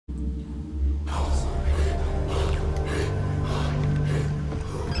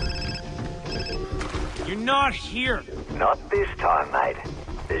not here. Not this time, mate.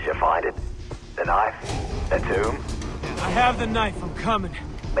 Did you find it? The knife? The tomb? I have the knife. I'm coming.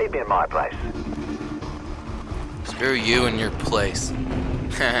 Meet me in my place. Screw you and your place.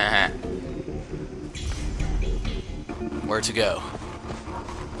 Where to go?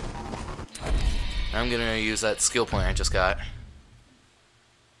 I'm gonna use that skill point I just got.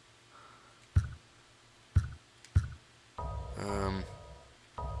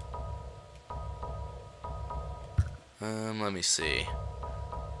 Let me see.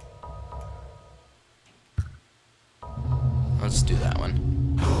 Let's do that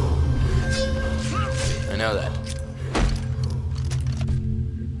one. I know that.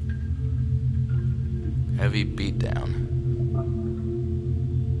 Heavy beatdown.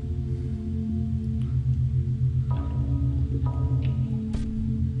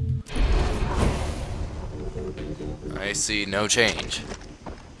 I see no change.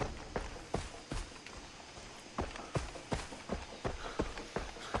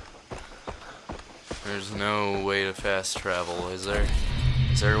 There's no way to fast travel, is there?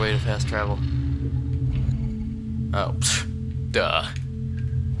 Is there a way to fast travel? Oh, duh.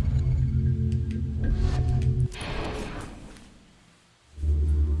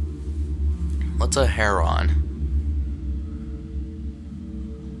 What's a heron?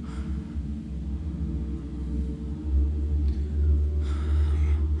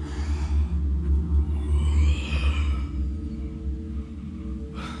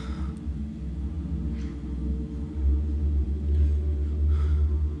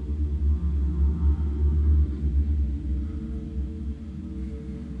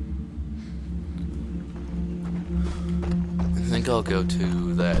 I think I'll go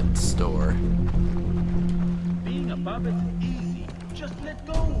to that store. Being a puppet is easy. Just let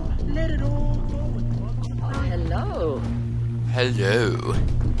go. Let it all go. Oh, hello. Hello.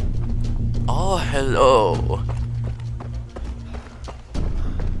 Oh, hello.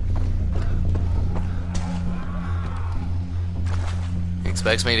 He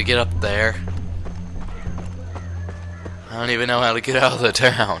expects me to get up there. I don't even know how to get out of the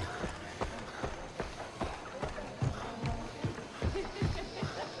town.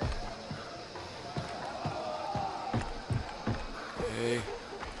 Okay.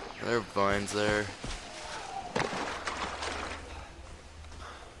 There are vines there.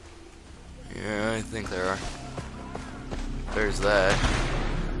 Yeah, I think there are. There's that.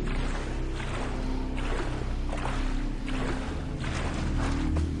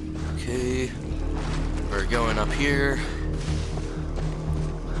 Okay. We're going up here.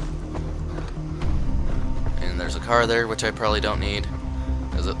 And there's a car there, which I probably don't need,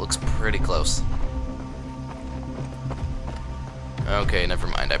 because it looks pretty close. Okay, never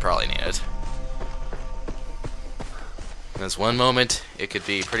mind, I probably need it. This one moment, it could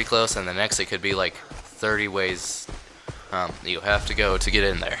be pretty close, and the next it could be like 30 ways you have to go to get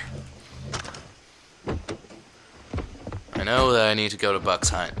in there. I know that I need to go to Buck's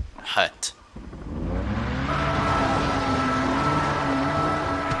hut.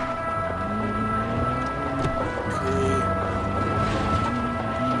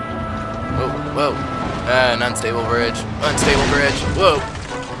 Whoa. An unstable bridge. Unstable bridge. Whoa.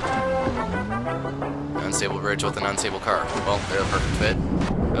 Unstable bridge with an unstable car. Well, they're a perfect fit.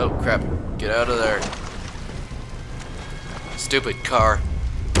 Oh, crap. Get out of there. Stupid car.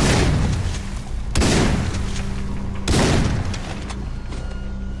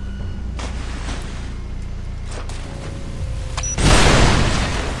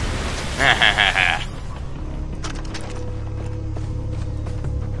 Ha ha ha ha.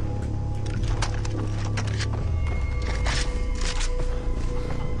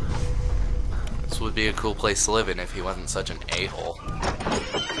 Would be a cool place to live in if he wasn't such an a-hole.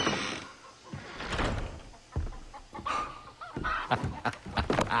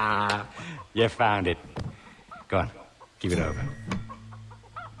 You found it. Go on, give it over.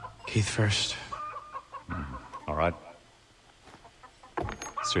 Keith first. All right.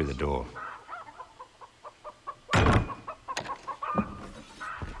 It's through the door.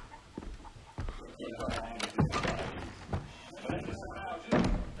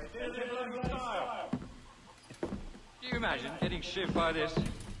 Imagine getting shivved by this.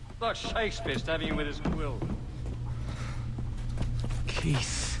 Like Shakespeare stabbing him with his quill.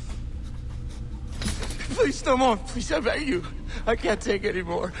 Keith. Please, no more. Please, I beg you. I can't take any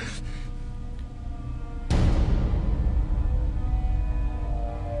more.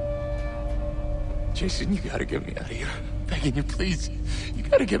 Jason, you gotta get me out of here. I'm begging you, please. You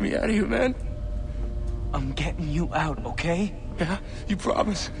gotta get me out of here, man. I'm getting you out, okay? Yeah? You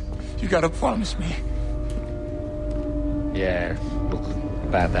promise? You gotta promise me. Yeah, look,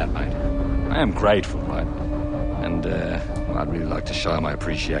 about that, mate. I am grateful, right? And, well, I'd really like to show my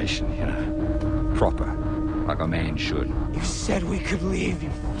appreciation, you know. Proper. Like a man should. You said we could leave, you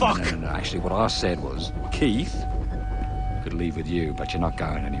fuck! No. Actually, what I said was, Keith could leave with you, but you're not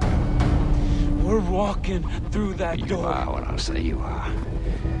going anywhere. We're walking through that You door. are what I say you are.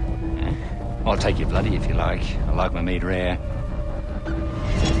 Eh? I'll take your bloody if you like. I like my meat rare.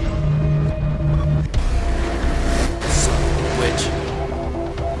 Which?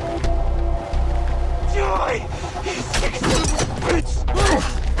 Die! You sick bitch!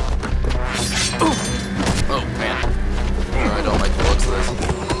 Oh, man. Oh, I don't like the looks of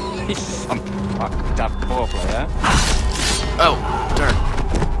this. He's some fucked up ball player. Oh, darn.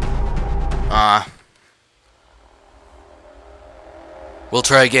 We'll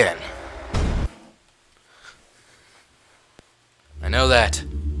try again. I know that.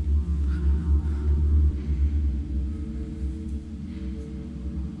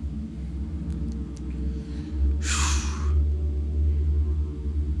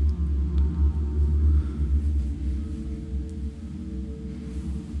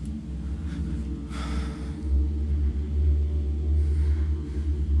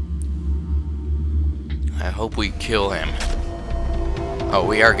 I hope we kill him. Oh,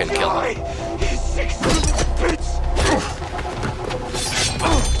 we are gonna kill him. You sick bitch!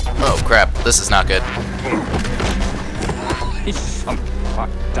 Oh crap, this is not good. He's some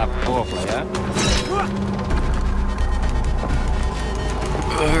fucked up ball player.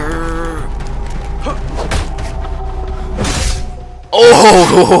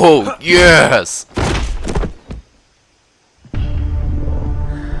 Oh, yes!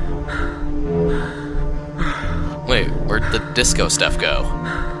 Wait, where'd the disco stuff go?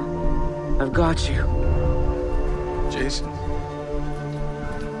 I've got you. Jason.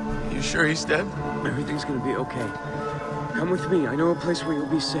 You sure he's dead? Everything's gonna be okay. Come with me. I know a place where you'll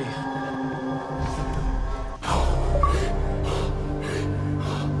be safe.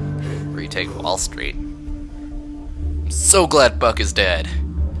 Retake Wall Street. I'm so glad Buck is dead.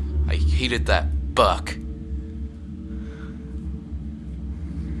 I hated that Buck.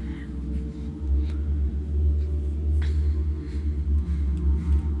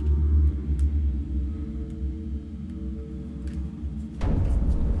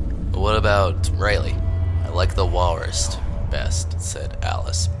 What about Riley? I like the walrus best, said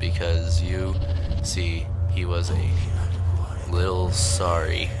Alice, because you see, he was a little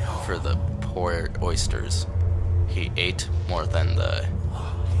sorry for the poor oysters. He ate more than the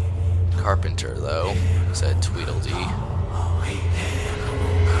carpenter, though, said Tweedledee.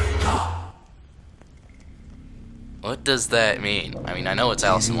 What does that mean? I mean, I know it's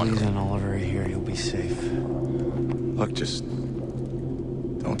Alice in Wonderland. and Oliver are here. You'll be safe. Look, just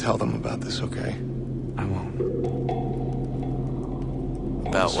don't tell them about this, okay? I won't.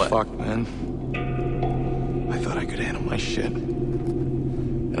 About what? Fuck, man. I thought I could handle my shit.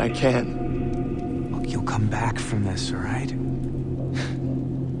 And I can. Look, you'll come back from this, all right?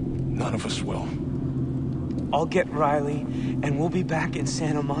 None of us will. I'll get Riley, and we'll be back in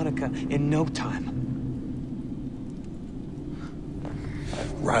Santa Monica in no time.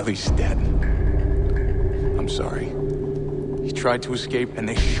 Riley's dead. I'm sorry. He tried to escape, and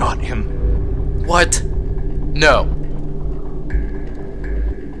they shot him. What? No.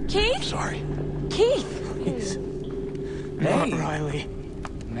 I'm Keith? sorry. Keith! Please. Not Riley.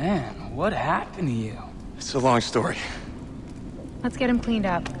 Man, what happened to you? It's a long story. Let's get him cleaned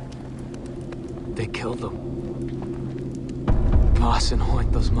up. They killed him. Voss and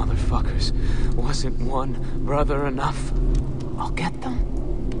Hoyt, those motherfuckers. Wasn't one brother enough? I'll get them.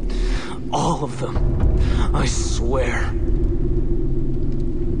 All of them. I swear.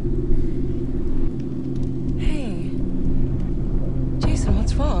 Hey. Jason,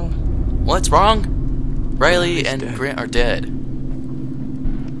 what's wrong? What's wrong? Riley and dead. Grant are dead.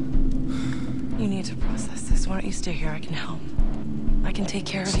 You need to process this. Why don't you stay here? I can help. I can take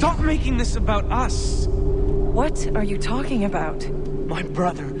care of Stop making this about us. you. What are you talking about? My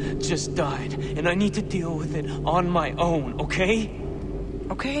brother just died, and I need to deal with it on my own, okay?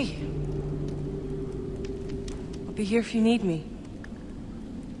 Okay. I'll be here if you need me.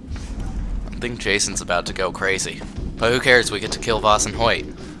 I think Jason's about to go crazy. But who cares? We get to kill Voss and Hoyt.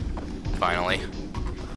 Finally.